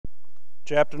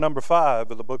chapter number 5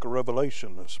 of the book of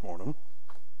Revelation this morning.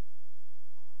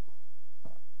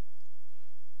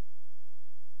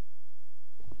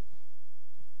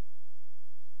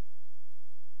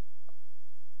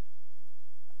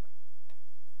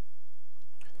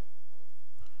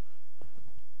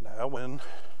 Now, when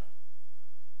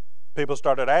people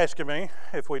started asking me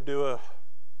if we do a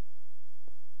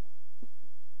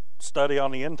study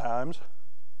on the end times,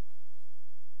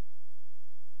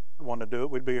 I want to do it.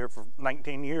 We'd be here for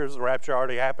 19 years. The rapture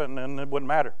already happened, and it wouldn't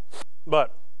matter.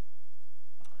 But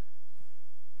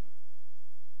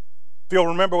if you'll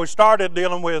remember, we started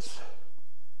dealing with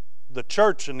the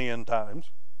church in the end times.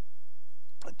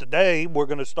 Today, we're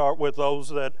going to start with those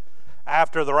that,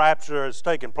 after the rapture has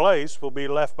taken place, will be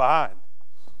left behind.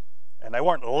 And they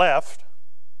weren't left.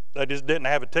 They just didn't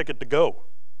have a ticket to go.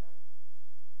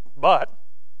 But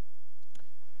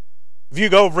if you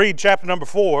go read chapter number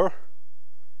 4,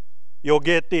 you'll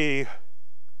get the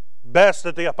best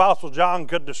that the Apostle John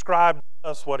could describe to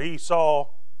us what he saw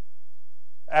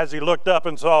as he looked up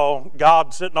and saw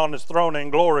God sitting on his throne in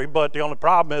glory. But the only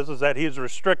problem is that he's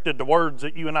restricted to words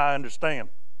that you and I understand.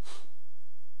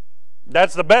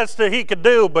 That's the best that he could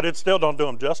do, but it still don't do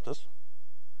him justice.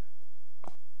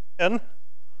 And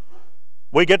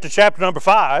we get to chapter number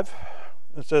 5.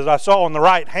 It says, I saw on the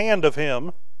right hand of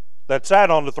him that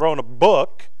sat on the throne a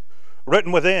book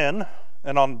written within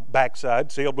and on the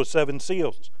backside, sealed with 7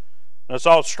 seals. And I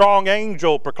saw a strong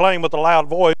angel proclaim with a loud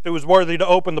voice, who was worthy to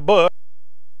open the book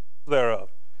thereof.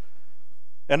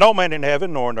 And no man in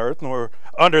heaven, nor on earth, nor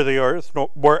under the earth, nor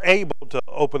were able to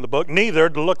open the book, neither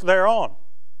to look thereon.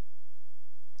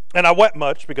 And I wept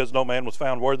much, because no man was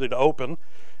found worthy to open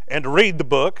and to read the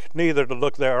book, neither to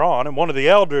look thereon. And one of the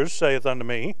elders saith unto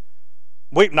me,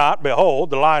 Weep not,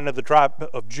 behold, the Lion of the tribe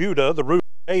of Judah, the root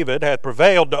of David, hath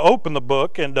prevailed to open the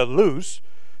book and to loose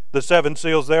the 7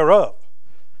 seals thereof.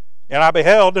 And I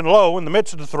beheld, and lo, in the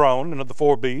midst of the throne and of the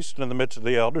 4 beasts, and in the midst of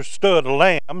the elders, stood a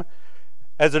lamb,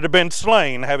 as it had been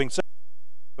slain, having 7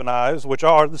 eyes, which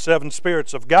are the 7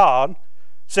 spirits of God,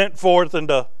 sent forth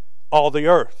into all the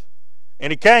earth.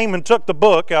 And he came and took the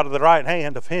book out of the right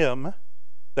hand of him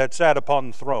that sat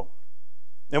upon the throne.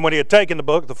 And when he had taken the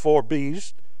book, the 4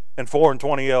 beasts and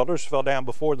 24 elders fell down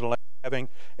before the Lamb, having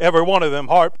every one of them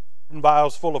harps and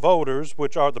vials full of odors,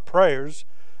 which are the prayers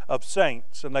of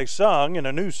saints. And they sung in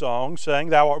a new song, saying,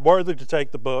 Thou art worthy to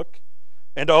take the book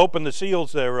and to open the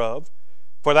seals thereof,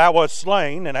 for thou wast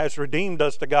slain and hast redeemed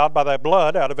us to God by thy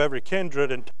blood out of every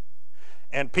kindred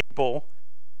and people,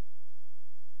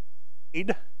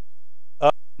 to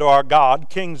our God,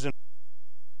 kings and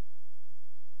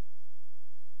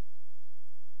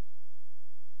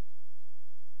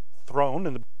throne,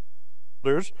 and the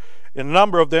elders, and the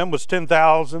number of them was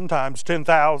 10,000 times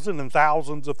 10,000 and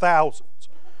thousands of thousands,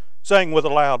 saying with a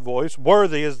loud voice,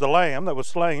 Worthy is the Lamb that was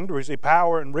slain to receive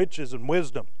power and riches and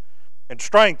wisdom and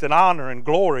strength and honor and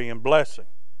glory and blessing.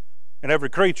 And every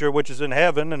creature which is in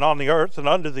heaven and on the earth and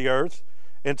under the earth,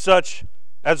 and such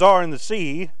as are in the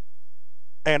sea,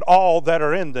 and all that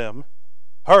are in them,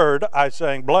 heard I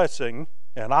saying, Blessing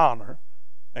and honor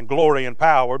and glory and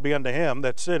power be unto him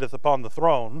that sitteth upon the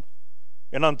throne,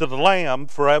 and unto the Lamb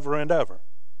forever and ever.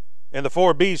 And the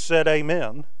 4 beasts said,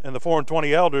 Amen. And the 24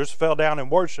 elders fell down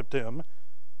and worshipped him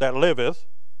that liveth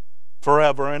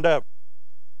forever and ever.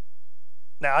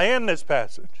 Now in this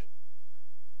passage,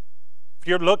 if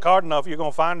you look hard enough, you're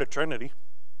going to find the Trinity.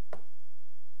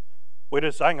 We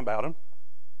just sang about him.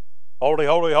 Holy,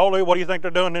 holy, holy. What do you think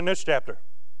they're doing in this chapter?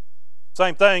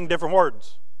 Same thing, different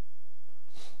words.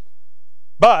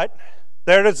 But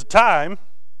there is a time,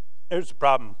 here's the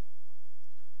problem.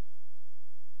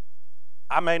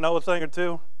 I may know a thing or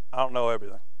two. I don't know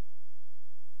everything.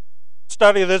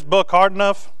 Study this book hard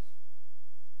enough,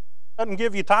 doesn't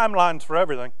give you timelines for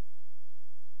everything.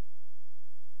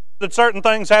 That certain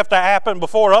things have to happen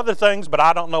before other things, but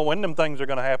I don't know when them things are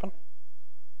going to happen.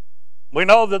 We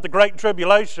know that the Great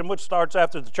Tribulation, which starts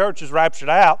after the church is raptured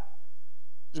out,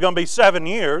 is going to be 7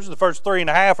 years. The first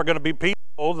 3.5 are going to be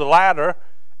peaceful. The latter,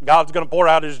 God's going to pour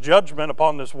out his judgment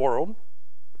upon this world.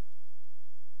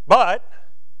 But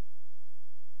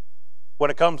when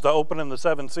it comes to opening the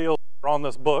 7 seals on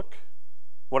this book,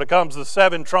 when it comes to the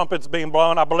 7 trumpets being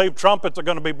blown, I believe trumpets are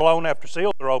going to be blown after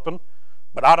seals are open,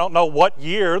 but I don't know what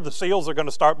year the seals are going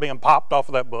to start being popped off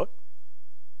of that book.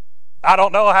 I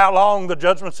don't know how long the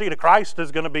judgment seat of Christ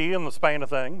is going to be in the span of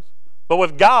things. But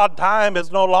with God, time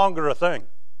is no longer a thing.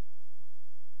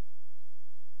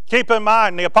 Keep in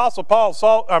mind, the Apostle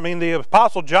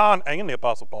John, and the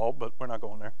Apostle Paul, but we're not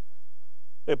going there.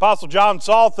 The Apostle John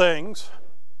saw things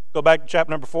Go back to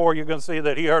chapter number 4, you're going to see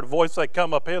that he heard a voice say,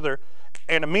 "Come up hither."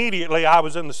 And immediately I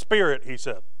was in the Spirit, he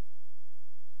said.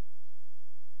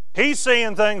 He's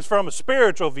seeing things from a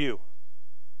spiritual view.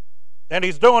 And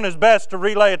he's doing his best to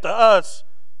relay it to us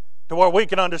to where we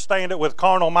can understand it with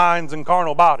carnal minds and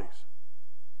carnal bodies.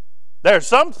 There's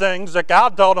some things that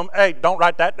God told him, "Hey, don't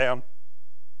write that down.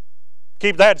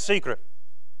 Keep that secret."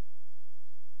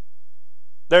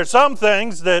 There's some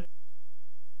things that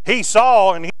he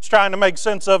saw and he's trying to make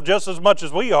sense of just as much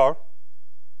as we are.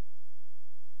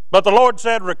 But the Lord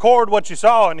said, record what you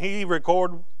saw, and he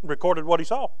recorded what he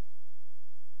saw.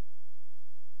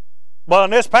 Well,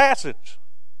 in this passage,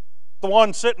 the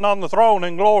one sitting on the throne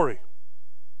in glory,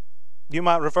 you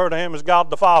might refer to him as God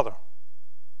the Father,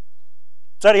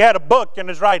 said he had a book in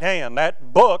his right hand.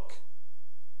 That book,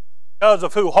 because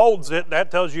of who holds it,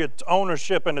 that tells you its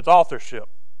ownership and its authorship.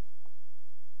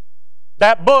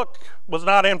 That book was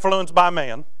not influenced by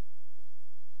man. It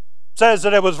says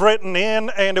that it was written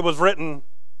in and it was written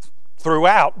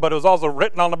throughout, but it was also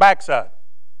written on the backside.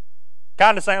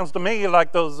 Kind of sounds to me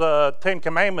like those 10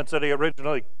 Commandments that he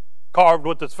originally carved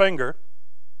with his finger,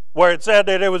 where it said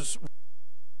that it was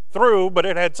through, but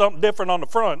it had something different on the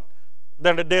front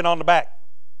than it did on the back.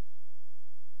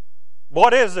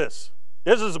 What is this?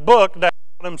 This is a book that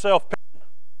God himself penned.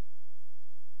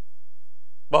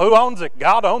 But who owns it?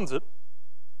 God owns it.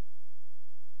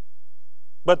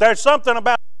 But there's something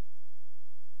about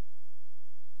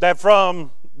that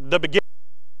from the beginning.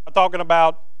 I'm talking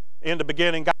about in the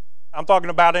beginning. I'm talking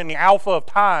about in the alpha of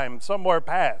time, somewhere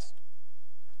past.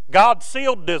 God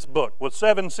sealed this book with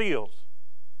 7 seals.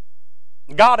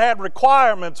 God had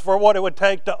requirements for what it would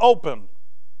take to open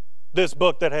this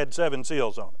book that had 7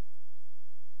 seals on it.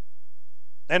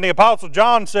 And the Apostle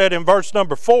John said in verse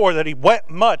number 4 that he wept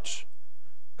much,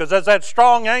 because as that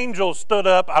strong angel stood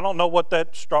up, I don't know what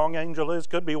that strong angel is.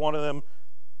 Could be one of them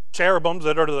cherubims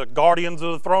that are the guardians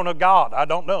of the throne of God. I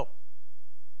don't know.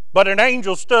 But an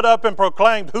angel stood up and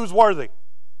proclaimed, "Who's worthy?"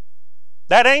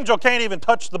 That angel can't even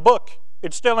touch the book.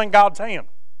 It's still in God's hand.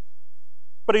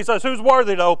 But he says, "Who's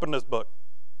worthy to open this book?"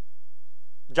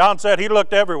 John said he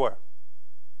looked everywhere,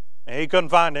 and he couldn't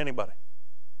find anybody.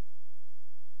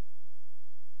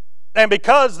 And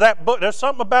because that book, there's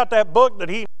something about that book that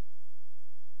he,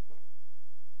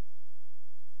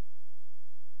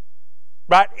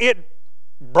 right, it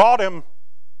brought him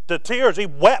to tears. He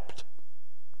wept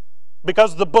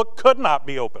because the book could not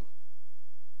be opened.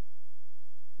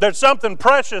 There's something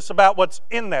precious about what's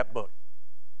in that book.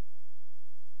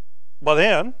 But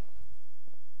then,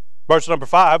 verse number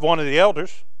 5, one of the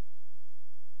elders,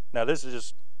 now this is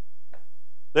just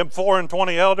them 4 and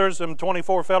 20 elders, them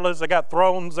 24 fellas that got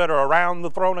thrones that are around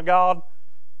the throne of God.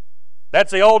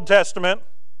 That's the Old Testament,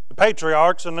 the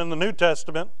patriarchs, and in the New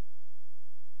Testament,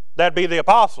 that'd be the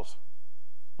apostles.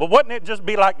 But wouldn't it just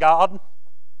be like God?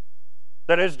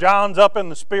 That as John's up in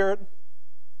the Spirit,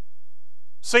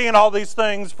 seeing all these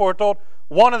things foretold,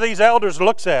 one of these elders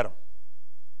looks at him,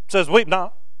 says, "Weep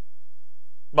not.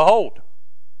 Behold,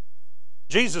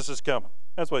 Jesus is coming."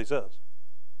 That's what he says.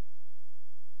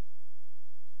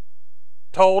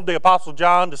 Told the Apostle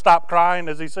John to stop crying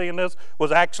as he's seeing this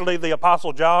was actually the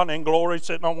Apostle John in glory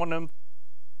sitting on one of them.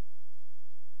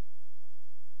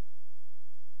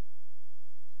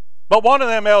 But one of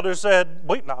them elders said,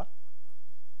 "Weep not.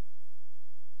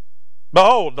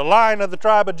 Behold, the Lion of the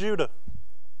tribe of Judah,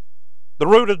 the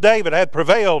root of David, hath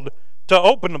prevailed to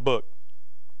open the book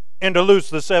and to loose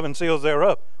the 7 seals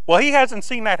thereof." Well, he hasn't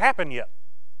seen that happen yet.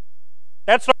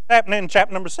 That started happening in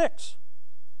chapter number 6.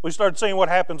 We started seeing what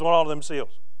happens with all of them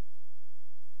seals.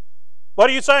 What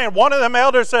are you saying? One of them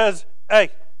elders says,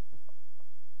 "Hey,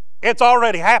 it's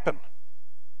already happened."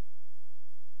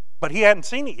 But he hadn't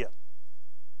seen it yet.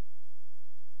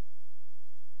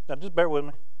 Now just bear with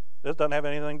me. This doesn't have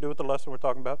anything to do with the lesson we're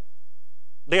talking about.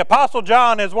 The Apostle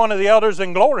John is one of the elders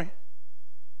in glory.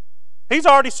 He's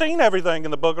already seen everything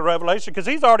in the book of Revelation because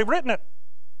he's already written it.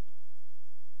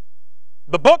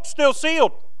 The book's still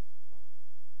sealed.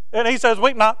 And he says,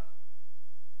 "Weep not."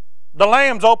 The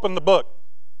Lamb's opened the book.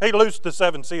 He loosed the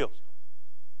 7 seals.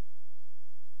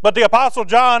 But the Apostle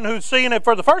John, who's seen it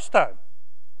for the first time,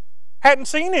 hadn't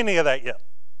seen any of that yet.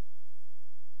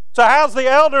 So how's the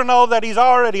elder know that he's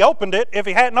already opened it if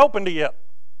he hadn't opened it yet?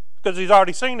 Because he's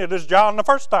already seen it as John the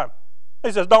first time.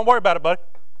 He says, "Don't worry about it, buddy.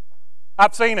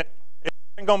 I've seen it.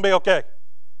 It's going to be okay."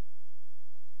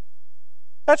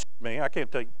 That's just me. I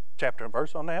can't take chapter and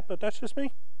verse on that, but that's just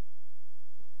me.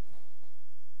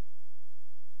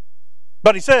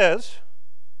 But he says,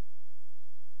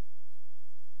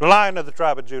 "The Lion of the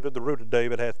tribe of Judah, the root of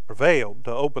David, hath prevailed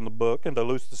to open the book and to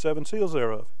loose the 7 seals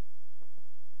thereof."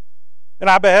 And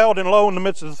I beheld, and lo, in the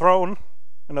midst of the throne,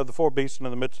 and of the four beasts, and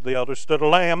in the midst of the elders, stood a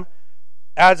lamb,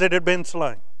 as it had been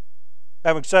slain,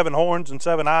 having 7 horns and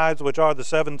 7 eyes, which are the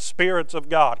 7 spirits of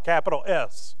God, capital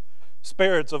S,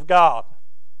 spirits of God.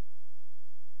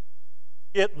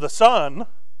 The Son,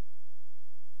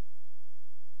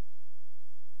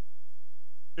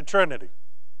 the Trinity.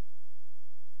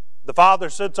 The Father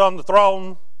sits on the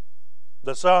throne,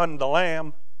 the Son, the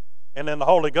Lamb, and then the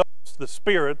Holy Ghost, the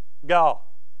Spirit of God.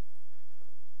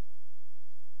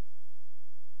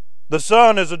 The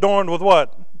Son is adorned with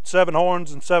what? 7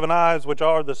 horns and 7 eyes, which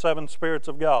are the 7 spirits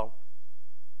of God.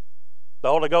 The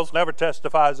Holy Ghost never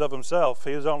testifies of himself.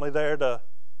 He is only there to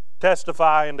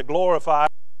testify and to glorify,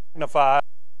 magnify,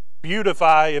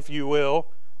 beautify, if you will,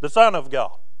 the Son of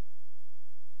God.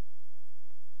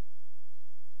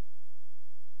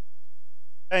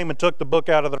 Came and took the book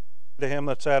out of the hand to him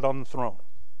that sat on the throne.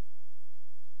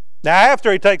 Now,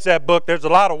 after he takes that book, there's a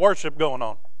lot of worship going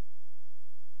on.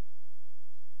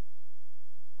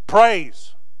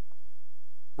 Praise,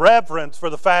 reverence for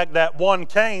the fact that one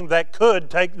came that could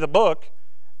take the book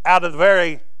out of the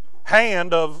very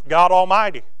hand of God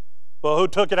Almighty. Well, who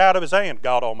took it out of his hand?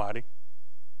 God Almighty.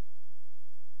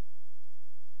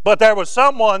 But there was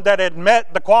someone that had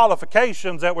met the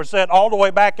qualifications that were set all the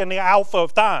way back in the Alpha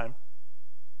of time,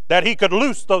 that he could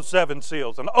loose those 7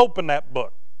 seals and open that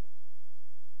book.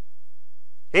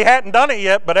 He hadn't done it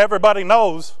yet, but everybody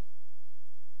knows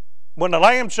when the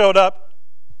Lamb showed up,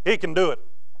 he can do it.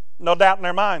 No doubt in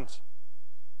their minds.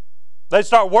 They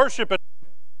start worshiping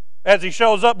as he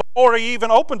shows up before he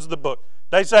even opens the book.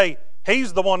 They say,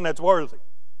 he's the one that's worthy.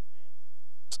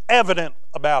 It's evident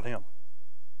about him.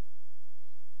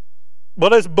 But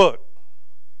this book,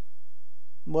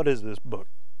 what is this book?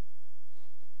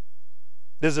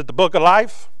 Is it the book of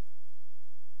life?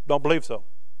 Don't believe so.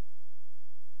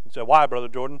 You say, why, Brother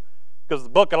Jordan? Because the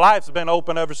book of life has been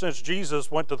open ever since Jesus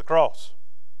went to the cross.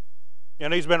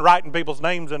 And he's been writing people's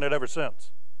names in it ever since.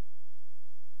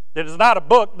 It is not a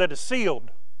book that is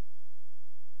sealed.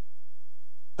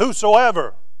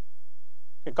 Whosoever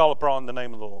can call upon the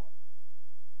name of the Lord.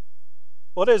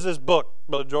 What is this book,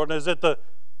 Brother Jordan? Is it the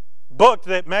book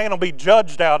that man will be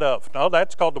judged out of? No,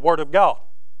 that's called the Word of God.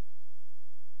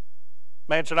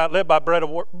 Man shall not live by bread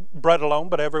alone,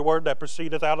 but every word that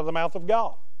proceedeth out of the mouth of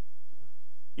God.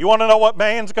 You want to know what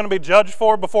man's going to be judged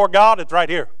for before God? It's right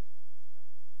here.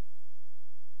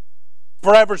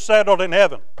 Forever settled in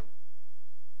heaven.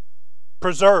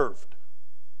 Preserved.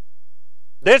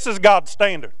 This is God's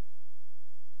standard.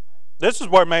 This is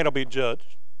where man will be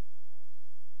judged.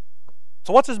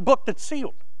 So what's this book that's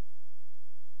sealed?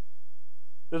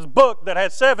 This book that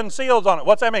has 7 seals on it.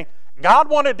 What's that mean? God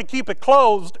wanted to keep it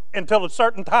closed until a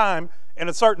certain time in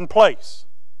a certain place.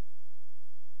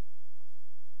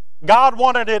 God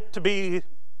wanted it to be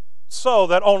so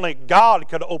that only God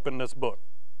could open this book.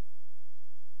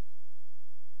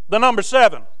 The number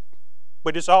 7.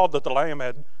 We just saw that the Lamb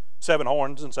had 7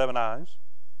 horns and 7 eyes.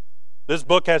 This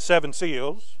book has 7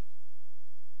 seals.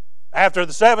 After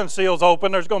the 7 seals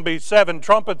open, there's going to be 7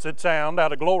 trumpets that sound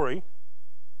out of glory.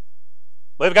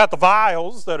 They've got the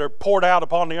vials that are poured out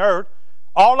upon the earth.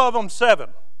 All of them 7.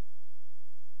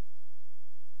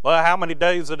 Well, how many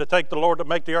days did it take the Lord to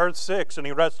make the earth? 6, and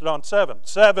he rested on 7.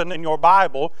 7 in your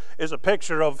Bible is a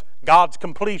picture of God's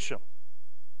completion.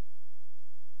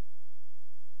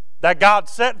 That God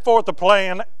set forth a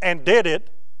plan and did it,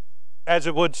 as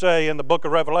it would say in the book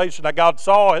of Revelation, that God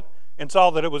saw it and saw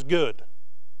that it was good.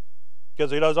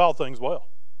 Because he does all things well.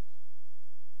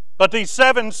 But these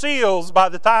 7 seals, by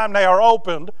the time they are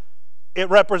opened, it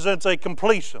represents a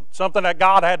completion. Something that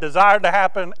God had desired to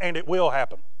happen, and it will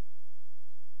happen.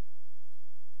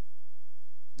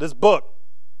 This book,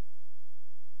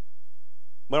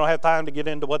 we don't have time to get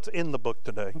into what's in the book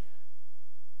today.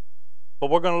 But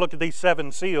we're going to look at these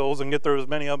 7 seals and get through as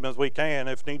many of them as we can.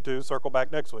 If need to, circle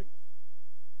back next week.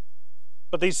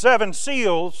 But these 7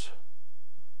 seals,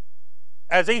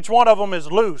 as each one of them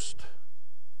is loosed,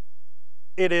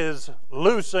 it is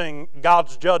loosing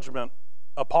God's judgment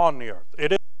upon the earth.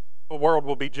 It is what the world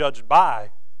will be judged by.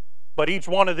 But each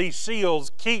one of these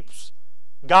seals keeps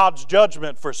God's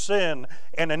judgment for sin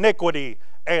and iniquity,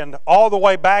 and all the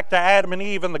way back to Adam and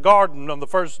Eve in the garden on the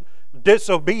first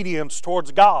disobedience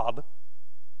towards God.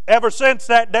 Ever since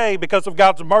that day, because of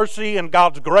God's mercy and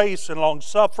God's grace and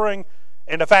long-suffering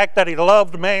and the fact that he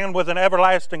loved man with an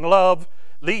everlasting love,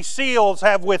 these seals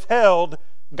have withheld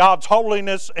God's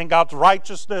holiness and God's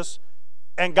righteousness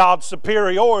and God's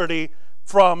superiority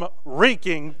from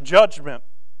wreaking judgment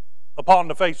upon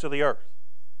the face of the earth.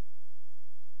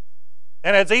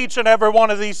 And as each and every one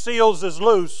of these seals is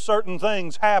loose, certain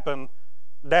things happen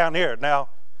down here. Now,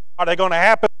 Are they going to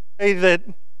happen the way that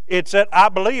it said? I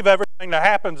believe everything that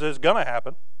happens is going to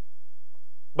happen.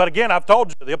 But again, I've told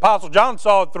you, the Apostle John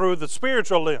saw it through the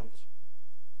spiritual lens.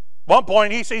 At one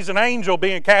point, he sees an angel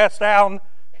being cast down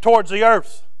towards the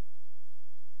earth.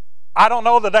 I don't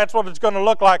know that that's what it's going to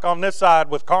look like on this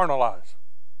side with carnal eyes.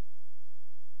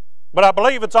 But I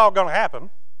believe it's all going to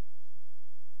happen.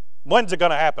 When's it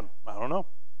going to happen? I don't know.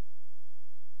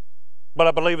 But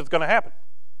I believe it's going to happen.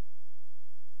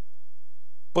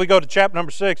 If we go to chapter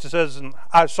number 6, it says, "And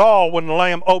I saw when the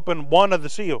Lamb opened one of the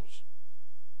seals,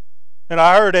 and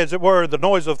I heard, as it were, the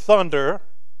noise of thunder,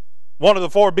 one of the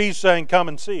four beasts saying, Come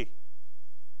and see.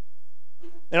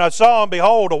 And I saw, and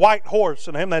behold, a white horse,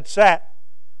 and him that sat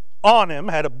on him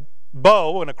had a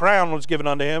bow, and a crown was given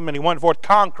unto him, and he went forth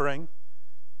conquering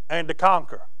and to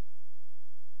conquer."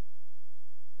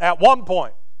 At one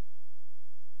point,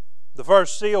 the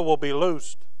first seal will be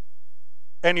loosed,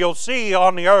 and you'll see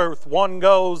on the earth one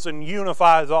goes and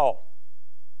unifies all.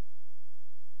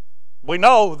 We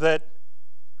know that,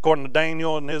 according to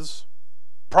Daniel and his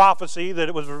prophecy, that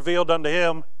it was revealed unto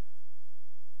him,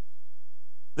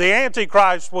 the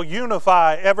Antichrist will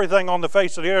unify everything on the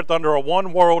face of the earth under a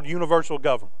one world universal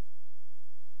government.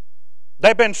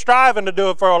 They've been striving to do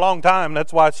it for a long time.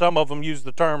 That's why some of them use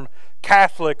the term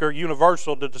Catholic or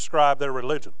universal to describe their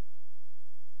religion.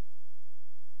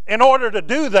 In order to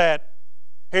do that,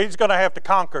 he's going to have to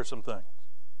conquer some things.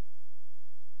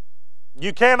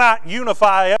 You cannot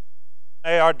unify everything.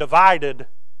 They are divided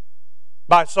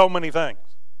by so many things.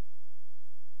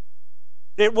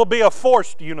 It will be a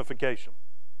forced unification.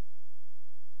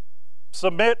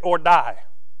 Submit or die.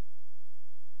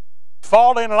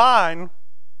 Fall in line,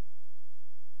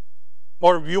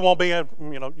 or you won't be,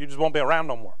 you just won't be around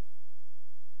no more.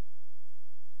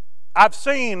 I've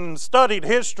seen and studied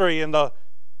history and the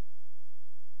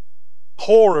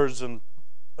horrors and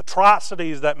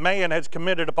atrocities that man has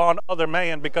committed upon other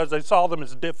man because they saw them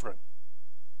as different.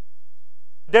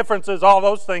 Difference is all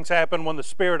those things happen when the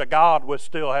Spirit of God was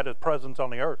still had His presence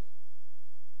on the earth.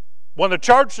 When the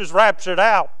church is raptured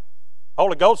out, the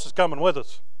Holy Ghost is coming with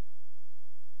us.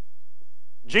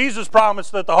 Jesus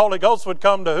promised that the Holy Ghost would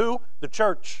come to who? The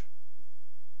church.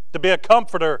 To be a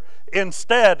comforter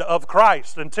instead of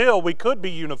Christ until we could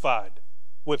be unified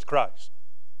with Christ.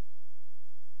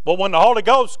 But when the Holy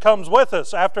Ghost comes with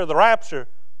us after the rapture,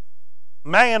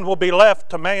 man will be left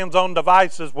to man's own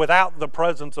devices without the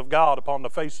presence of God upon the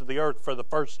face of the earth for the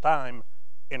first time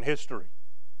in history.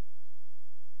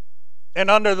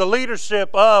 And under the leadership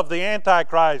of the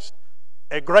Antichrist,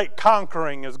 a great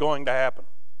conquering is going to happen.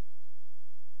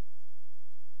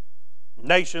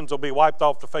 Nations will be wiped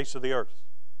off the face of the earth.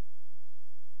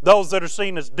 Those that are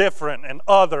seen as different and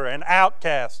other and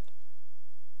outcast,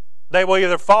 they will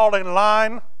either fall in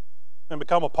line and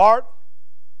become a part,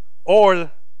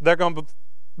 or they're going to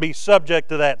be subject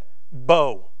to that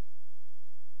bow.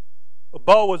 A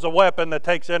bow is a weapon that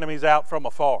takes enemies out from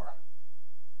afar.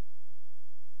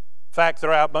 In fact,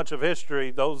 throughout much of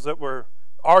history, those that were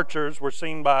archers were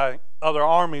seen by other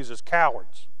armies as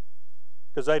cowards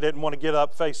because they didn't want to get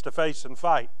up face to face and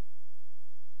fight.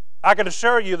 I can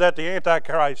assure you that the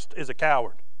Antichrist is a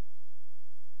coward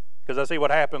because I see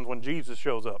what happens when Jesus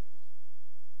shows up.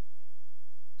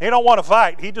 He don't want to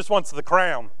fight. He just wants the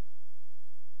crown.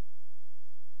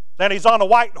 Then he's on a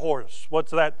white horse.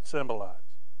 What's that symbolize?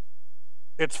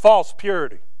 It's false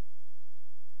purity.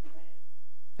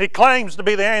 He claims to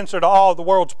be the answer to all the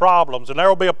world's problems, and there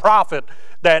will be a prophet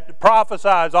that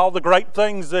prophesies all the great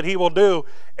things that he will do,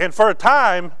 and for a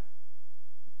time,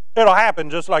 it'll happen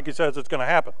just like he says it's going to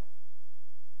happen.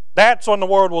 That's when the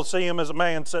world will see him as a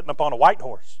man sitting upon a white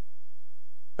horse,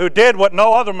 who did what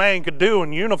no other man could do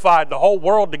and unified the whole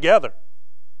world together.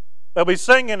 They'll be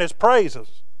singing his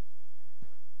praises.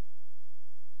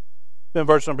 Then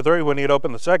verse number 3, when he had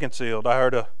opened the second seal, I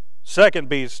heard a second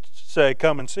beast say,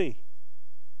 Come and see.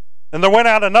 And there went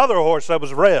out another horse that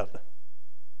was red.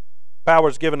 Power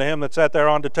is given to him that sat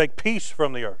thereon to take peace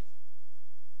from the earth.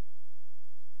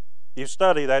 You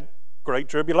study that great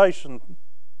tribulation,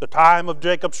 the time of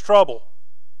Jacob's trouble,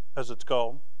 as it's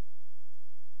called.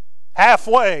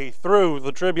 Halfway through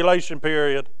the tribulation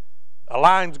period, a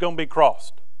line's going to be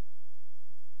crossed,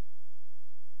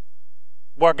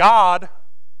 where God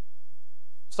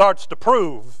starts to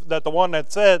prove that the one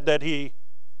that said that he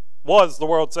was the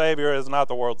world's Savior is not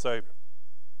the world's Savior.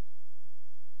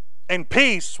 And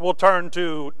peace will turn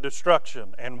to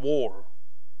destruction and war.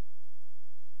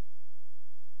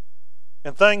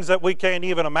 And things that we can't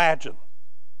even imagine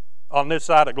on this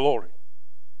side of glory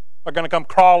are going to come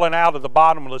crawling out of the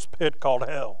bottomless pit called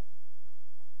hell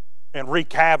and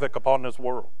wreak havoc upon this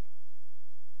world.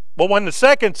 But when the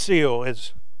second seal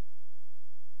is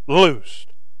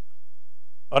loosed.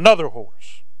 Another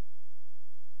horse,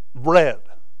 red,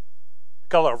 the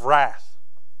color of wrath,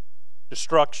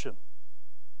 destruction,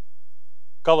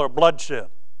 color of bloodshed.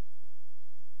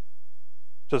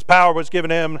 It says power was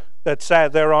given him that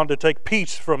sat thereon to take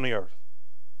peace from the earth,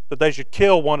 that they should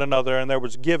kill one another, and there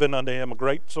was given unto him a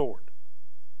great sword.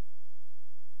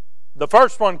 The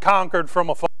first one conquered from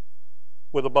afar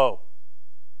with a bow.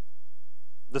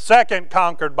 The second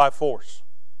conquered by force.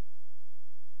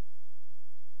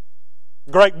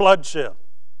 Great bloodshed.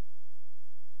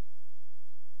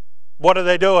 What are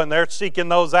they doing? They're seeking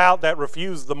those out that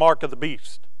refuse the mark of the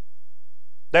beast,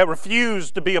 that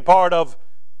refuse to be a part of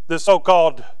the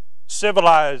so-called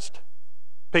civilized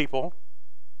people,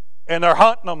 and they're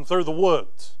hunting them through the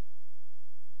woods.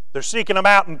 They're seeking them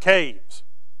out in caves.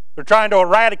 They're trying to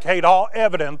eradicate all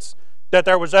evidence that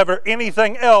there was ever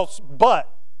anything else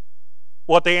but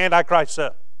what the Antichrist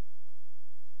said.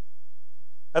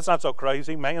 That's not so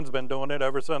crazy. Man's been doing it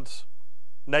ever since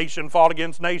nation fought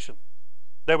against nation.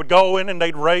 They would go in and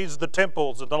they'd raise the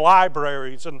temples and the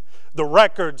libraries and the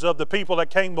records of the people that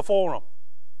came before them.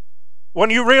 When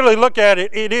you really look at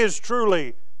it, it is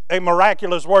truly a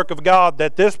miraculous work of God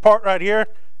that this part right here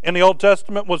in the Old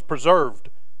Testament was preserved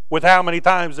with how many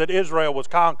times that Israel was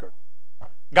conquered.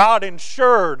 God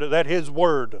ensured that His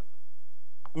word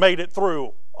made it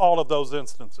through all of those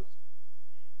instances.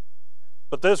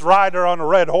 But this rider on a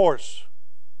red horse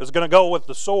is going to go with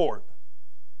the sword.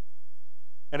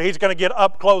 And he's going to get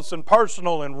up close and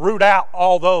personal and root out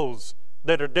all those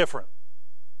that are different,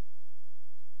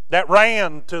 that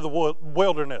ran to the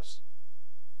wilderness.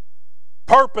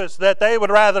 Purpose that they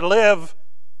would rather live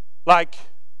like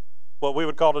what we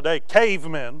would call today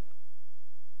cavemen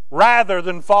rather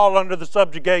than fall under the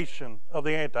subjugation of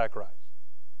the Antichrist.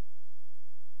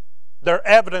 They're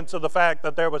evidence of the fact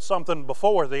that there was something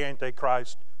before the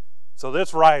Antichrist. So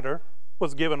this rider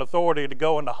was given authority to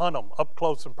go and to hunt them up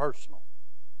close and personal.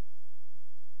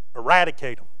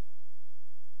 Eradicate them.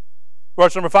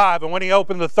 Verse number 5, and when he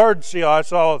opened the third seal, I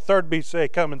saw a third beast say,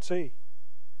 come and see.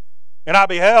 And I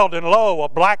beheld, and lo, a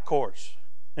black horse,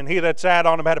 and he that sat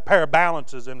on him had a pair of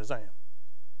balances in his hand.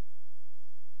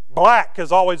 Black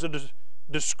is always a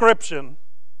description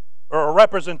or a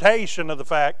representation of the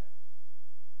fact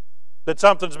that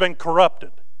something's been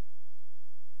corrupted.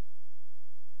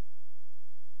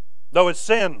 Though his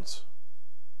sins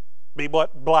be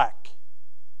but black.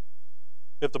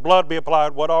 If the blood be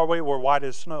applied, what are we? We're white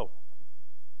as snow.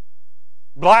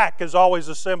 Black is always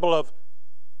a symbol of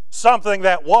something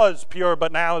that was pure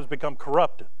but now has become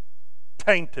corrupted,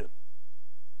 tainted.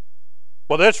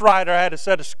 Well, this rider had a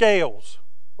set of scales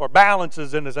or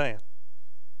balances in his hand.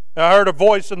 And I heard a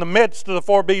voice in the midst of the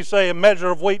four beasts say, a measure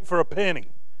of wheat for a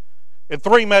penny, and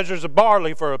 3 measures of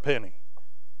barley for a penny.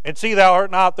 And see thou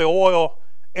hurt not the oil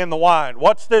and the wine.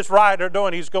 What's this rider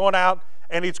doing? He's going out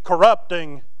and he's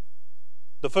corrupting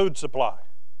the food supply.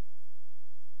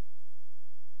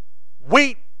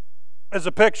 Wheat is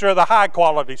a picture of the high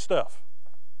quality stuff.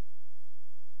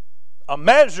 A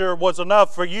measure was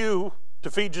enough for you to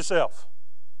feed yourself.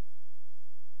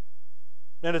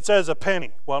 And it says a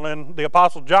penny. Well, in the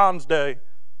Apostle John's day,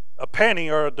 a penny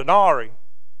or a denarii,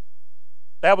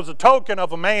 that was a token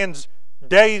of a man's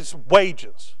day's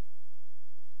wages.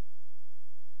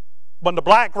 When the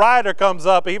black rider comes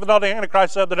up, even though the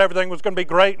Antichrist said that everything was going to be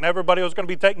great and everybody was going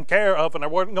to be taken care of and there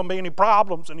weren't going to be any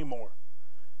problems anymore,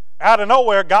 out of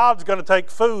nowhere, God's going to take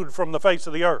food from the face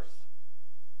of the earth.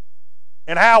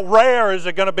 And how rare is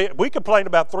it going to be? We complain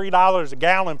about $3 a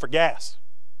gallon for gas.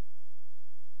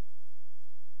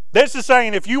 This is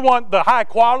saying if you want the high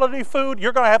quality food,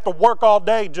 you're going to have to work all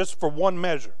day just for one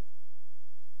measure,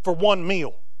 for one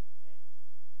meal.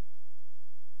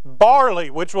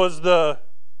 Barley, which was the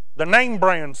name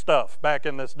brand stuff back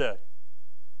in this day,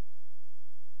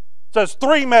 says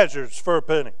 3 measures for a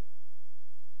penny.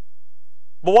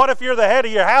 But what if you're the head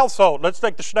of your household? Let's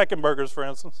take the Schneckenburgers, for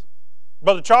instance.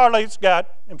 Brother Charlie's got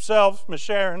himself, Miss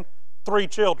Sharon, 3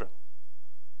 children.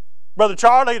 Brother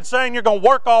Charlie is saying you're going to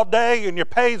work all day and your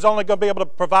pay's only going to be able to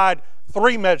provide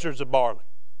 3 measures of barley.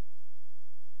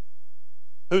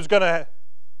 Who's going to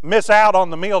miss out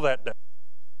on the meal that day?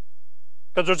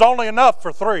 Because there's only enough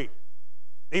for 3,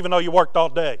 even though you worked all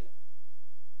day.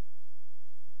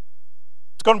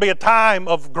 It's going to be a time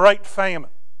of great famine,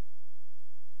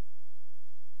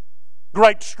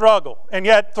 great struggle. And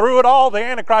yet, through it all, the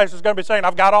Antichrist is going to be saying,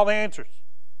 I've got all the answers.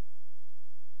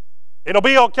 It'll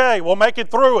be okay. We'll make it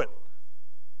through it.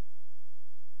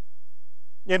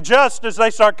 And just as they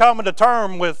start coming to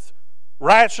terms with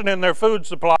rationing their food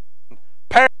supply,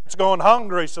 parents going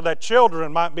hungry so that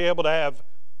children might be able to have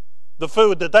the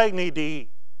food that they need to eat,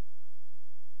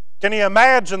 Can you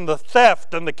imagine the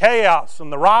theft and the chaos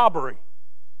and the robbery?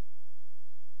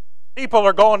 People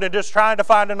are going to just trying to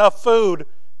find enough food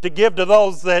to give to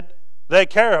those that they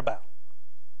care about.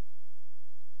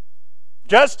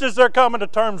 Just as they're coming to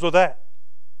terms with that.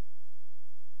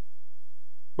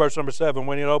 Verse number 7,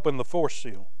 when he opened the fourth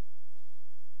seal.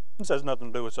 This has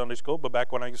nothing to do with Sunday school, but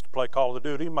back when I used to play Call of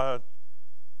Duty, my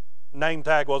name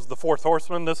tag was the Fourth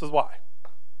Horseman. This is why.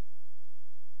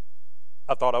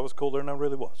 I thought I was cooler than I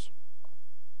really was.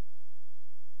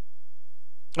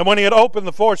 And when he had opened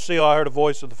the fourth seal, I heard a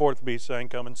voice of the fourth beast saying,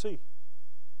 "Come and see."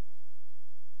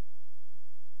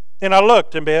 And I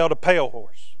looked and beheld a pale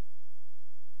horse.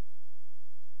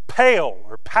 Pale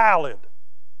or pallid.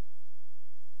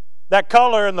 That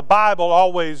color in the Bible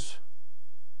always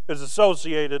is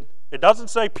associated. It doesn't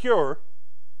say pure.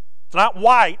 It's not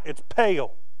white, it's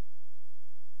pale.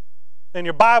 In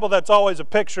your Bible, that's always a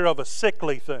picture of a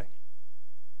sickly thing.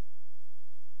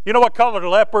 You know what color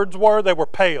leopards were? They were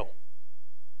pale.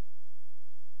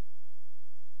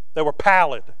 They were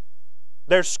pallid.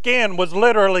 Their skin was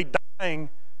literally dying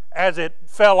as it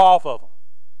fell off of them.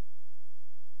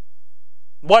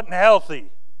 Wasn't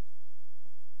healthy.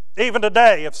 Even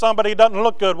today, if somebody doesn't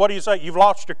look good, what do you say? You've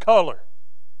lost your color.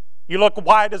 You look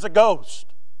white as a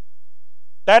ghost.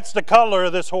 That's the color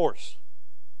of this horse.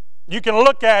 You can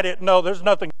look at it and know there's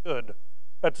nothing good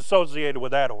that's associated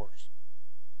with that horse.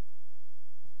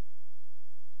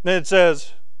 Then it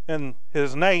says, and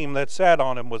his name that sat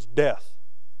on him was Death.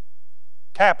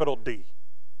 Capital D.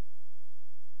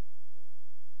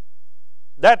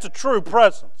 That's a true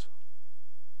presence.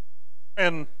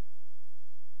 In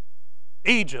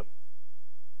Egypt,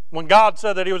 when God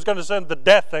said that he was going to send the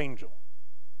death angel.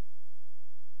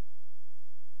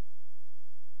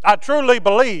 I truly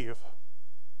believe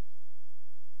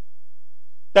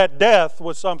that death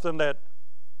was something that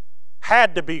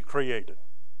had to be created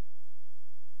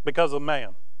because of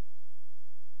man.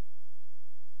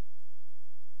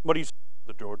 What do you say,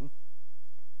 Brother Jordan?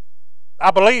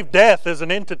 I believe death is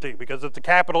an entity because it's a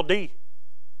capital D.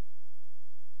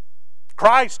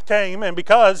 Christ came, and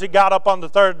because he got up on the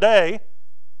third day,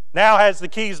 now has the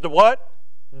keys to what?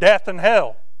 Death and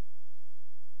hell.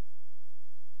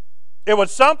 It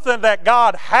was something that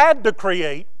God had to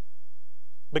create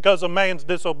because of man's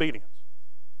disobedience.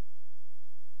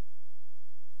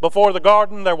 Before the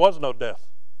garden, there was no death.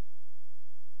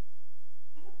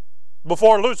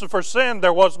 Before Lucifer sinned,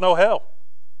 there was no hell.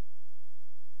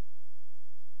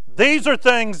 These are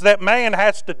things that man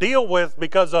has to deal with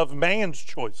because of man's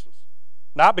choices,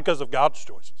 not because of God's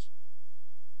choices.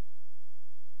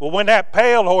 Well, when that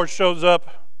pale horse shows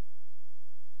up,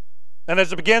 and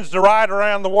as it begins to ride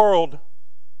around the world,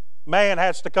 man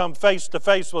has to come face to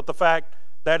face with the fact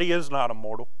that he is not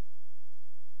immortal,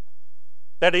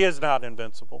 that he is not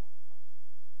invincible,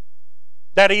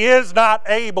 that he is not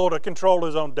able to control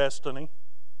his own destiny.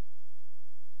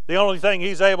 The only thing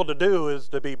he's able to do is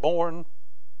to be born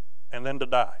and then to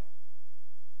die.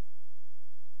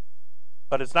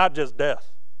 But it's not just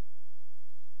death.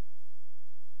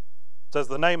 It says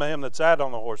the name of him that sat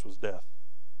on the horse was Death,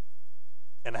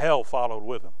 and hell followed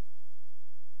with him.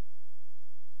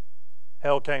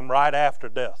 Hell came right after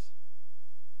death.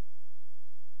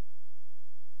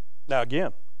 Now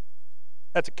again,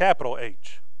 that's a capital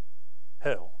H,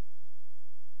 hell.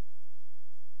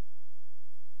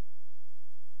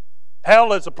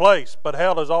 Hell is a place, but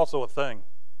hell is also a thing.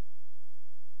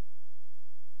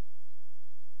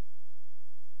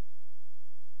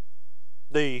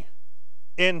 The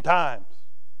end times,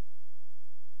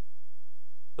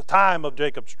 the time of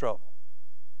Jacob's trouble,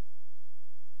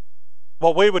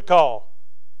 what we would call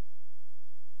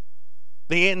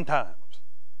the end times.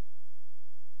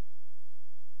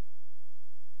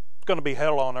 It's going to be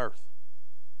hell on earth.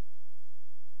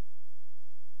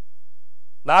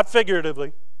 Not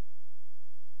figuratively,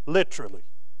 literally.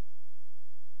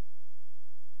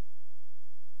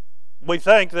 We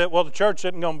think that, well, the church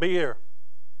isn't going to be here.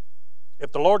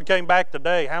 If the Lord came back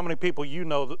today, how many people you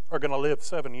know are going to live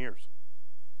 7 years?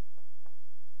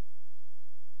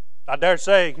 I dare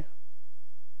say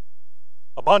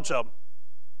a bunch of them.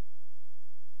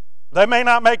 They may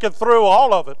not make it through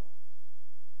all of it,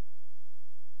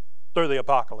 through the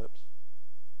apocalypse.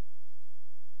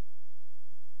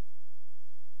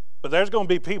 But there's going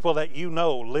to be people that you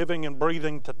know living and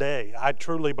breathing today, I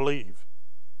truly believe,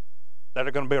 that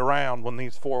are going to be around when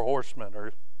these four horsemen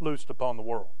are loosed upon the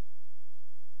world.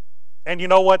 And you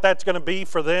know what that's going to be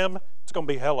for them? It's going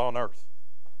to be hell on earth.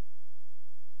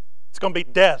 It's going to be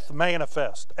death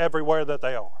manifest everywhere that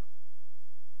they are.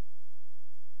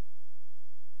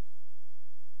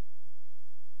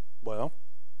 Well,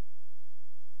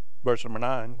 Verse number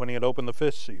 9, when he had opened the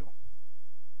fifth seal,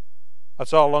 I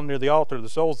saw under the altar the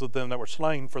souls of them that were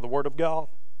slain for the word of God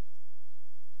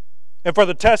and for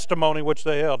the testimony which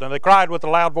they held. And they cried with a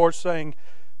loud voice, saying,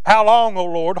 How long, O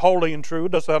Lord, holy and true,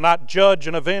 dost thou not judge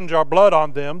and avenge our blood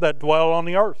on them that dwell on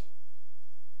the earth?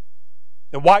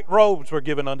 And white robes were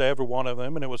given unto every one of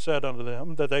them, and it was said unto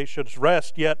them that they should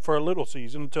rest yet for a little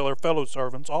season until their fellow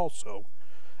servants also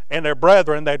and their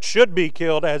brethren that should be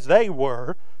killed as they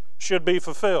were should be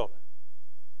fulfilled.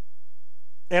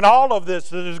 In all of this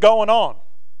that is going on,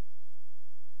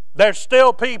 there's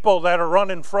still people that are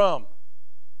running from.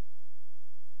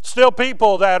 Still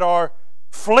people that are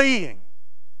fleeing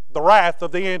the wrath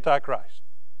of the Antichrist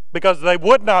because they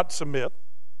would not submit.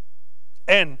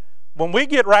 And when we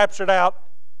get raptured out,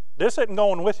 this isn't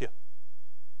going with you.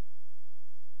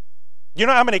 You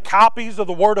know how many copies of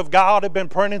the Word of God have been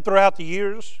printed throughout the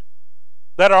years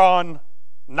that are on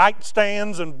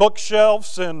nightstands and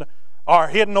bookshelves and are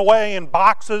hidden away in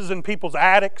boxes in people's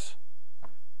attics?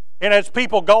 And as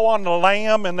people go on the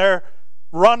lam and they're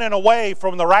running away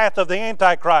from the wrath of the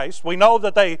Antichrist, we know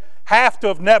that they have to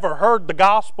have never heard the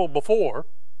gospel before,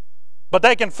 but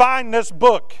they can find this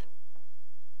book.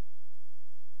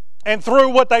 And through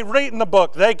what they read in the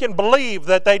book, they can believe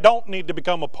that they don't need to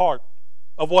become a part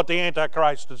of what the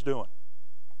Antichrist is doing.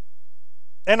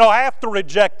 And they'll have to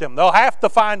reject him. They'll have to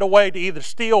find a way to either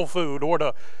steal food or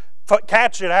to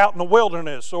catch it out in the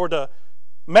wilderness or to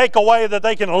make a way that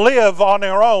they can live on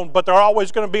their own, but they're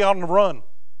always going to be on the run.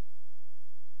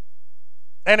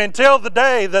 And until the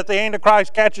day that the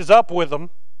Antichrist catches up with them,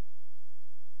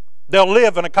 they'll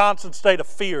live in a constant state of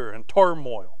fear and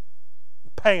turmoil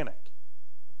and panic.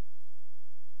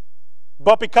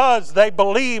 But because they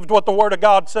believed what the Word of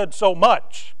God said so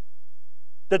much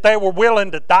that they were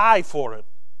willing to die for it,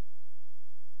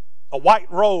 a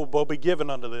white robe will be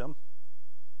given unto them,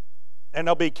 and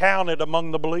they'll be counted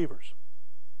among the believers.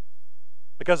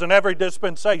 Because in every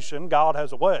dispensation, God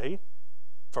has a way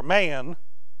for man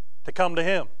to come to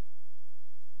Him.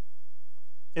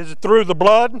 Is it through the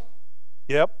blood?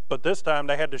 Yep, but this time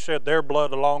they had to shed their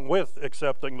blood along with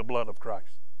accepting the blood of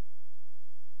Christ.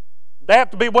 They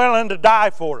have to be willing to die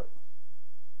for it.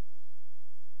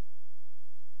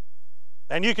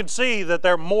 And you can see that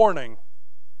they're mourning.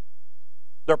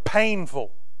 They're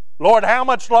painful. Lord, how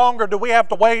much longer do we have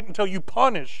to wait until you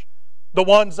punish the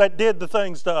ones that did the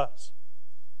things to us?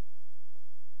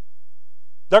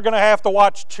 They're going to have to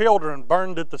watch children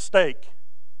burned at the stake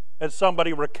as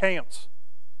somebody recants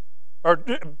or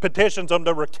petitions them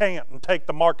to recant and take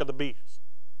the mark of the beast.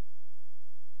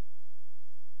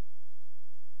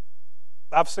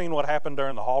 I've seen what happened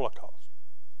during the Holocaust.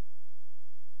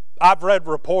 I've read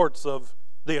reports of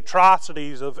the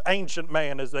atrocities of ancient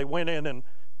man as they went in and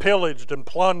pillaged and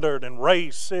plundered and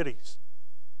razed cities.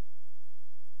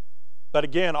 But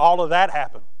again, all of that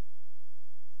happened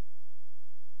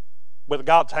with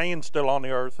God's hand still on the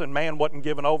earth, and man wasn't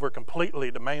given over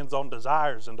completely to man's own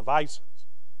desires and devices.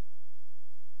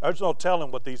 There's no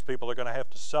telling what these people are going to have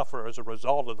to suffer as a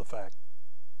result of the fact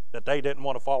that they didn't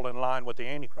want to fall in line with the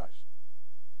Antichrist.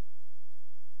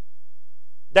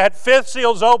 That fifth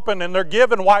seal's open and they're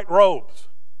given white robes.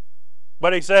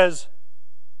 But he says,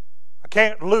 I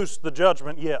can't loose the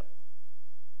judgment yet.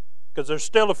 Because there's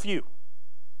still a few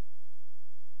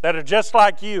that are just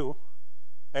like you.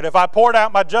 And if I poured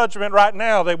out my judgment right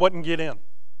now, they wouldn't get in.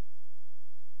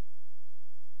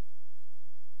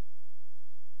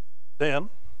 Then,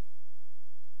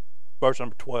 verse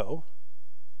number 12,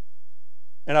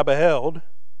 and I beheld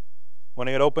when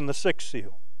he had opened the sixth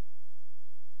seal.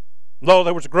 Lo,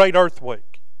 there was a great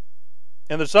earthquake,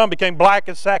 and the sun became black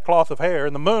as sackcloth of hair,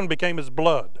 and the moon became as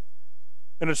blood.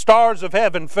 And the stars of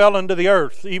heaven fell into the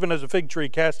earth, even as a fig tree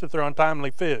casteth her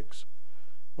untimely figs,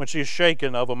 when she is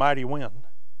shaken of a mighty wind.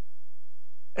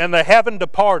 And the heaven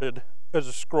departed as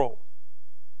a scroll,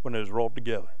 when it was rolled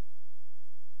together.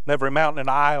 And every mountain and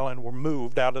island were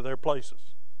moved out of their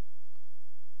places.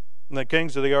 And the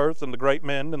kings of the earth, and the great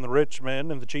men, and the rich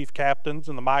men, and the chief captains,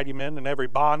 and the mighty men, and every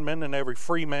bondman, and every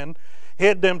freeman,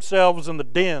 hid themselves in the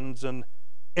dens and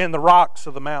in the rocks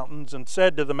of the mountains, and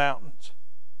said to the mountains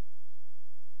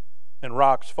and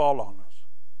rocks, fall on us,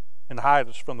 and hide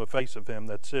us from the face of him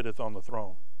that sitteth on the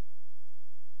throne,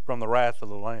 from the wrath of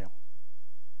the Lamb.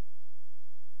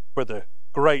 For the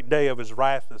great day of his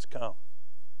wrath has come,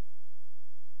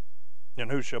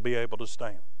 and who shall be able to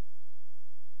stand?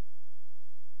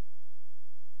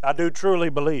 I do truly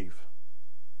believe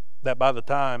that by the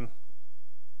time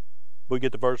we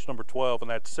get to verse number 12 and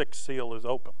that sixth seal is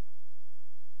open,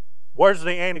 where's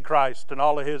the Antichrist and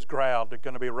all of his crowd they're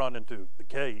going to be running to? The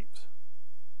caves,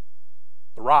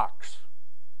 the rocks,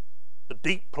 the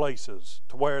deep places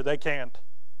to where they can't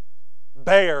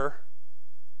bear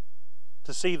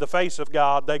to see the face of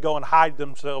God, they go and hide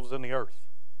themselves in the earth.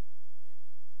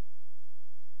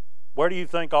 Where do you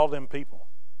think all them people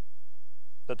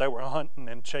that they were hunting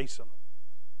and chasing,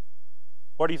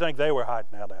 where do you think they were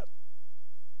hiding out at?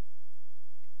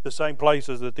 The same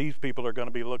places that these people are going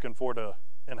to be looking for to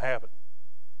inhabit.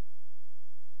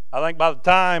 I think by the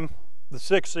time the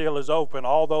sixth seal is open,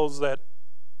 all those that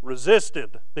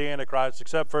resisted the Antichrist,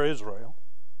 except for Israel,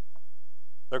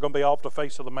 they're going to be off the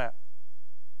face of the map.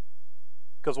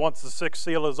 Because once the sixth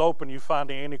seal is open, you find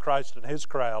the Antichrist and his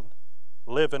crowd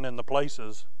living in the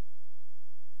places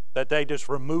that they just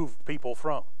removed people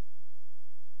from.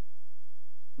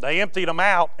 They emptied them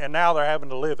out, and now they're having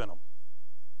to live in them.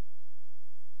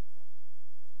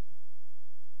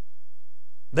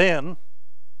 Then,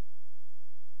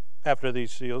 after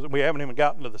these seals, we haven't even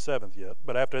gotten to the seventh yet,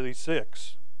 but after these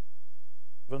six,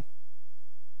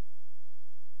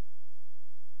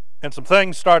 and some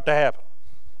things start to happen.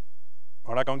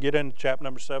 We're not going to get into chapter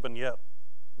number 7 yet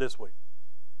this week.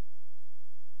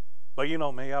 But you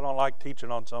know me, I don't like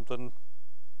teaching on something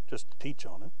just to teach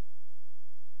on it.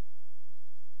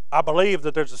 I believe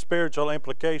that there's a spiritual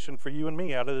implication for you and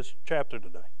me out of this chapter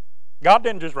today. God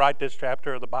didn't just write this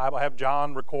chapter of the Bible, have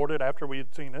John record it after we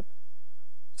had seen it,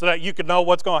 so that you could know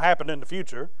what's going to happen in the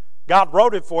future. God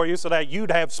wrote it for you so that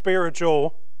you'd have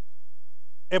spiritual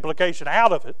implication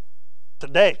out of it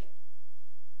today.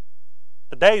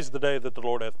 Today's the day that the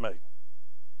Lord hath made.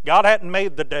 God hadn't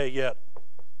made the day yet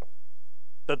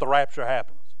that the rapture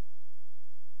happens.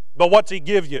 But what's He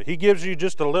give you? He gives you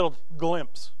just a little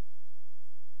glimpse.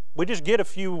 We just get a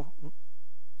few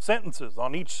sentences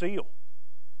on each seal.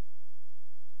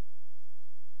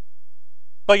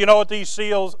 But you know what these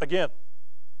seals, again,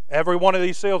 every one of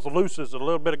these seals looses a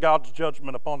little bit of God's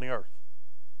judgment upon the earth.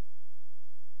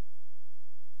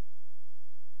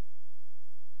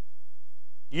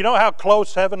 You know how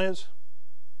close heaven is?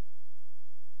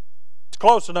 It's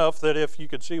close enough that if you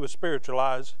could see with spiritual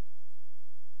eyes,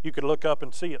 you could look up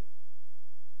and see it.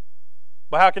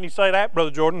 But how can you say that,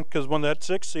 Brother Jordan? Because when that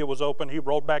sixth seal was open, He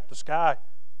rolled back the sky,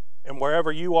 and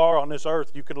wherever you are on this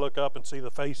earth, you could look up and see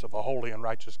the face of a holy and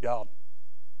righteous God.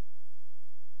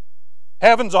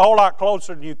 Heaven's a whole lot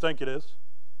closer than you think it is.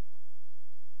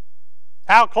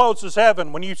 How close is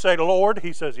heaven? When you say, Lord,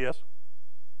 He says yes.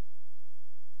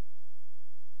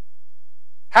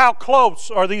 How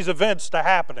close are these events to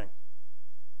happening?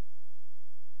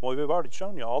 Well, we've already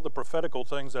shown you all the prophetical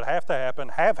things that have to happen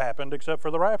have happened except for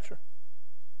the rapture.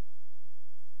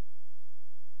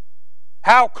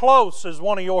 How close is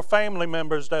one of your family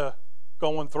members to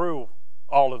going through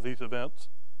all of these events?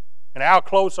 And how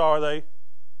close are they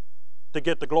to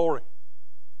get the glory?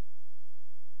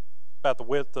 About the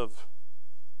width of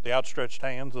the outstretched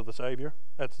hands of the Savior.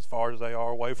 That's as far as they are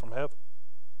away from heaven.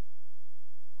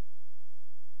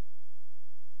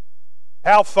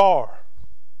 How far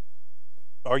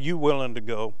are you willing to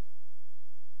go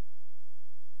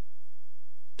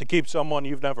to keep someone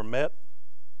you've never met,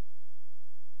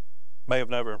 may have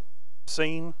never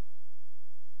seen,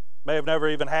 may have never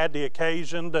even had the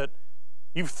occasion, that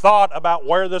you've thought about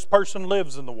where this person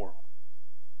lives in the world?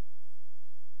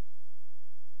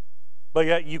 But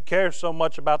yet you care so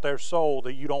much about their soul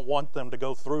that you don't want them to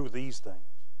go through these things.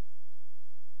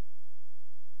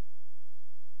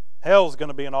 Hell's going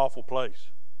to be an awful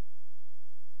place.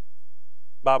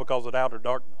 The Bible calls it outer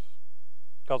darkness,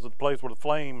 because it's the place where the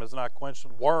flame is not quenched,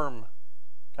 and worm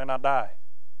cannot die.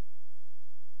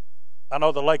 I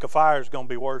know the lake of fire is going to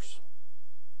be worse.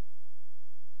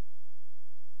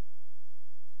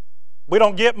 We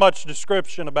don't get much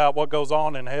description about what goes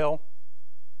on in hell.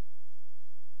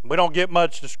 We don't get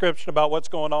much description about what's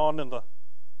going on in the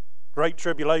Great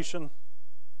Tribulation.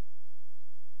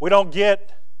 We don't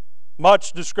get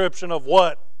much description of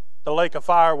what the lake of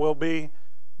fire will be.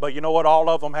 But you know what all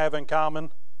of them have in common?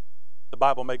 The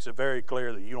Bible makes it very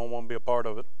clear that you don't want to be a part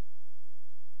of it.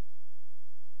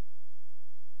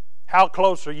 How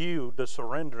close are you to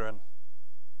surrendering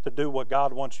to do what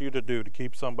God wants you to do to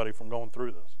keep somebody from going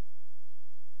through this?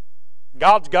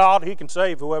 God's God. He can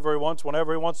save whoever He wants,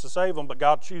 whenever He wants to save them, but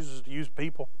God chooses to use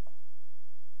people.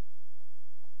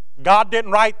 God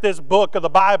didn't write this book of the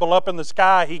Bible up in the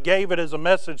sky. He gave it as a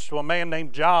message to a man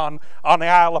named John on the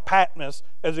Isle of Patmos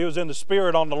as he was in the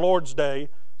Spirit on the Lord's Day,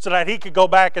 so that he could go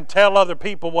back and tell other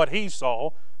people what he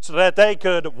saw, so that they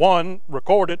could, 1,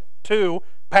 record it, 2,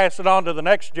 pass it on to the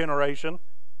next generation.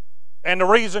 And the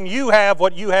reason you have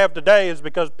what you have today is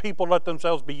because people let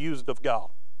themselves be used of God.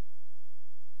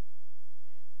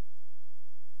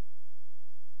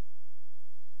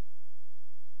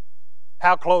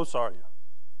 How close are you?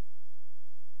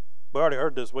 We already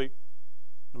heard this week.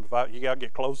 Number 5, you got to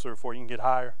get closer before you can get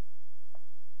higher.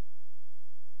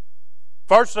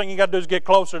 First thing you got to do is get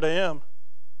closer to Him.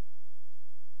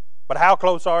 But how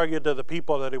close are you to the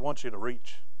people that He wants you to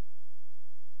reach?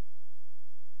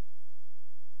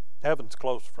 Heaven's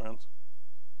close, friends.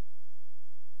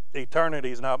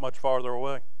 Eternity is not much farther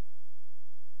away.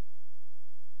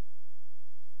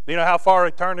 You know how far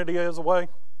eternity is away?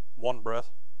 One breath.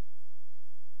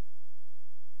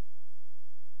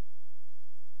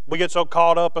 We get so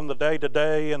caught up in the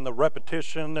day-to-day and the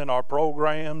repetition and our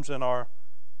programs and our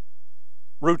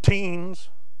routines.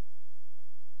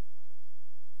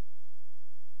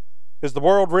 Is the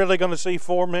world really going to see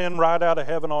 4 men ride out of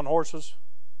heaven on horses?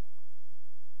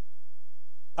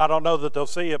 I don't know that they'll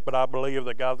see it, but I believe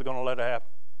that God's going to let it happen.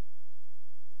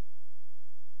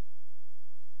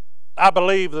 I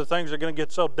believe that things are going to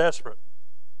get so desperate.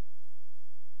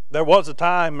 There was a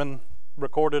time,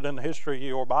 recorded in the history of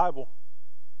your Bible,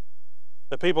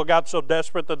 that people got so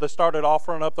desperate that they started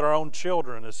offering up their own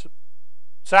children as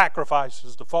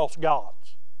sacrifices to false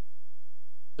gods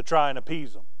to try and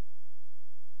appease them.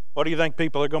 What do you think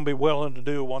people are going to be willing to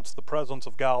do once the presence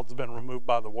of God's been removed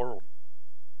by the world?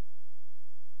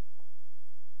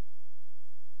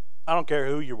 I don't care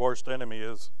who your worst enemy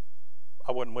is.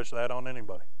 I wouldn't wish that on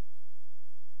anybody.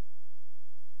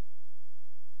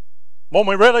 When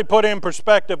we really put in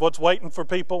perspective what's waiting for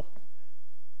people,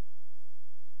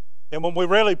 and when we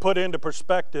really put into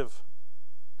perspective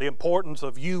the importance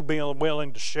of you being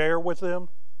willing to share with them,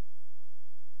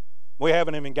 we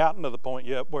haven't even gotten to the point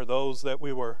yet where those that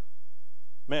we were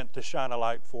meant to shine a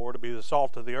light for, to be the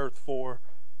salt of the earth for,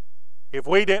 if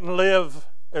we didn't live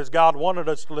as God wanted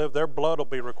us to live, their blood will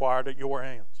be required at your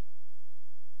hands.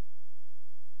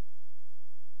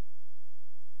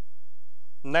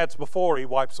 And that's before He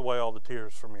wipes away all the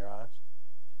tears from your eyes.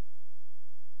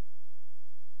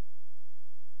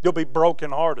 You'll be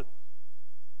brokenhearted.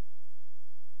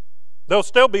 They'll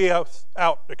still be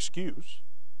out excuse,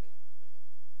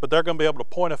 but they're going to be able to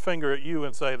point a finger at you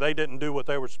and say they didn't do what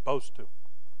they were supposed to.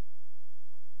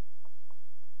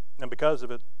 And because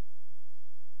of it,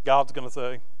 God's going to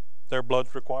say their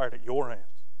blood's required at your hands.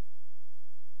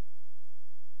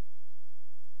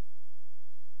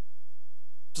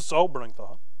 It's a sobering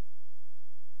thought,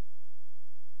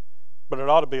 but it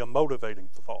ought to be a motivating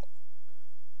thought.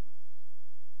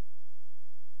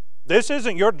 This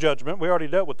isn't your judgment. We already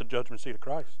dealt with the judgment seat of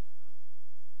Christ.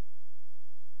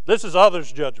 This is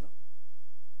others' judgment.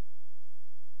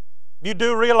 You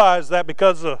do realize that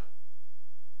because of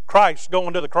Christ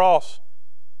going to the cross,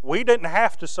 we didn't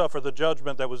have to suffer the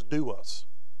judgment that was due us.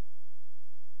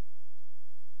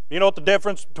 You know what the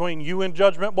difference between you and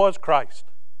judgment was? Christ.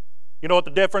 You know what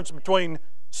the difference between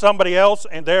somebody else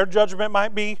and their judgment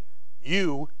might be?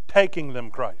 You taking them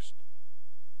Christ.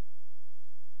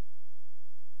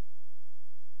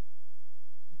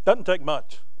 Doesn't take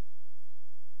much.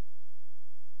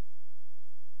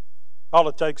 All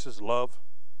it takes is love,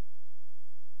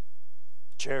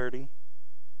 charity,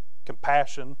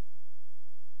 compassion.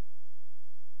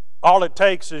 All it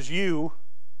takes is you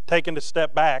taking a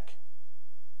step back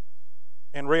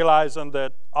and realizing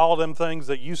that all them things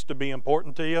that used to be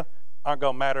important to you aren't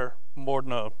going to matter more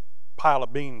than a pile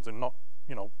of beans and not,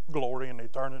 glory and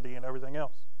eternity and everything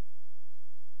else.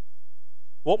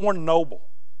 What more noble,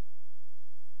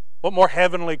 what more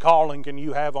heavenly calling can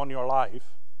you have on your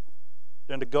life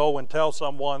than to go and tell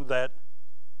someone that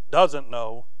doesn't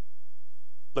know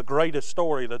the greatest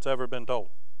story that's ever been told?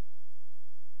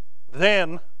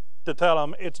 Then to tell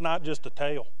them it's not just a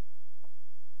tale,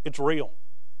 it's real.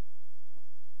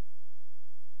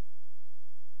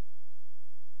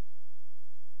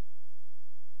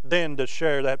 Then to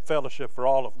share that fellowship for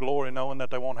all of glory, knowing that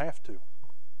they won't have to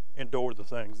endure the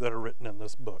things that are written in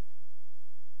this book.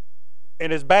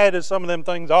 And as bad as some of them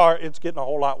things are, it's getting a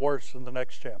whole lot worse in the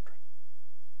next chapter,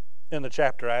 in the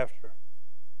chapter after,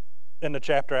 in the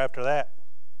chapter after that.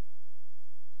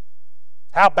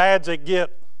 How bad's it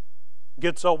get?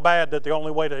 Gets so bad that the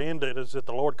only way to end it is that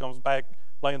the Lord comes back,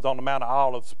 lands on the Mount of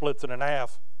Olives, splits it in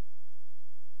half,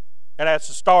 and has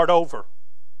to start over.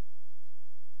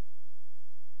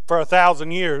 For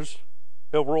 1,000 years,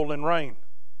 He'll rule and reign.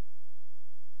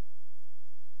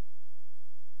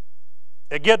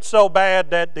 It gets so bad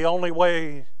that the only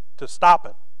way to stop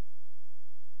it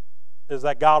is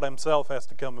that God Himself has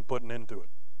to come and put an end to it.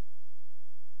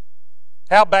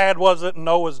 How bad was it in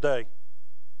Noah's day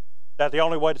that the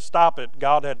only way to stop it,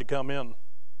 God had to come in,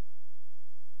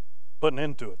 put an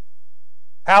end to it?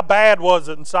 How bad was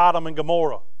it in Sodom and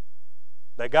Gomorrah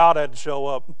that God had to show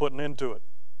up and put an end to it?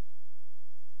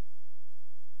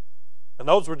 And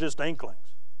those were just inklings.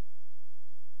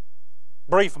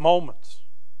 brief moments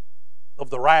of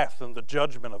the wrath and the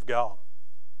judgment of God.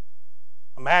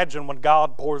 Imagine when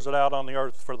God pours it out on the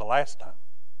earth for the last time.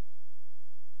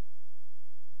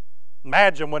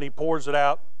 Imagine when He pours it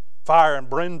out, fire and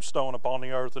brimstone upon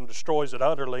the earth, and destroys it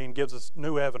utterly and gives us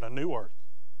new heaven and new earth.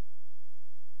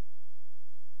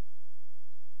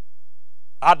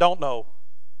 I don't know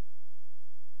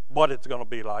what it's going to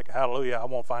be like. Hallelujah, I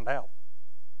won't find out.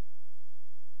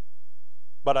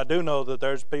 But I do know that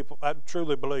there's people, I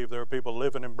truly believe there are people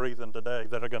living and breathing today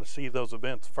that are going to see those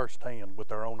events firsthand with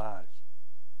their own eyes.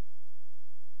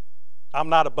 I'm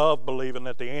not above believing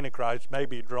that the Antichrist may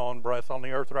be drawing breath on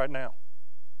the earth right now.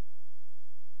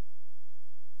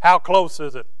 How close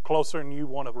is it? Closer than you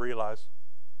want to realize.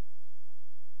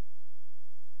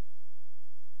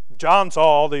 John saw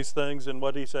all these things, and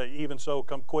what did he say? Even so,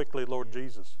 come quickly, Lord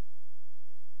Jesus.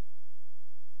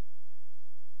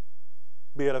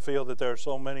 Be it I feel that there are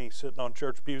so many sitting on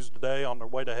church pews today on their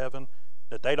way to heaven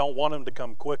that they don't want Him to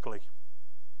come quickly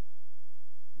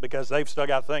because they've still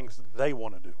got things they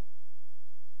want to do.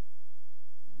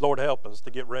 Lord, help us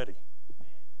to get ready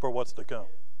for what's to come.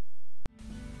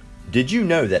 Did you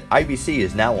know that IBC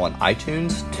is now on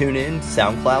iTunes, TuneIn,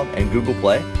 SoundCloud, and Google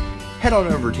Play? Head on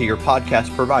over to your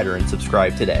podcast provider and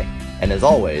subscribe today. And as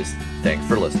always, thanks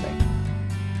for listening.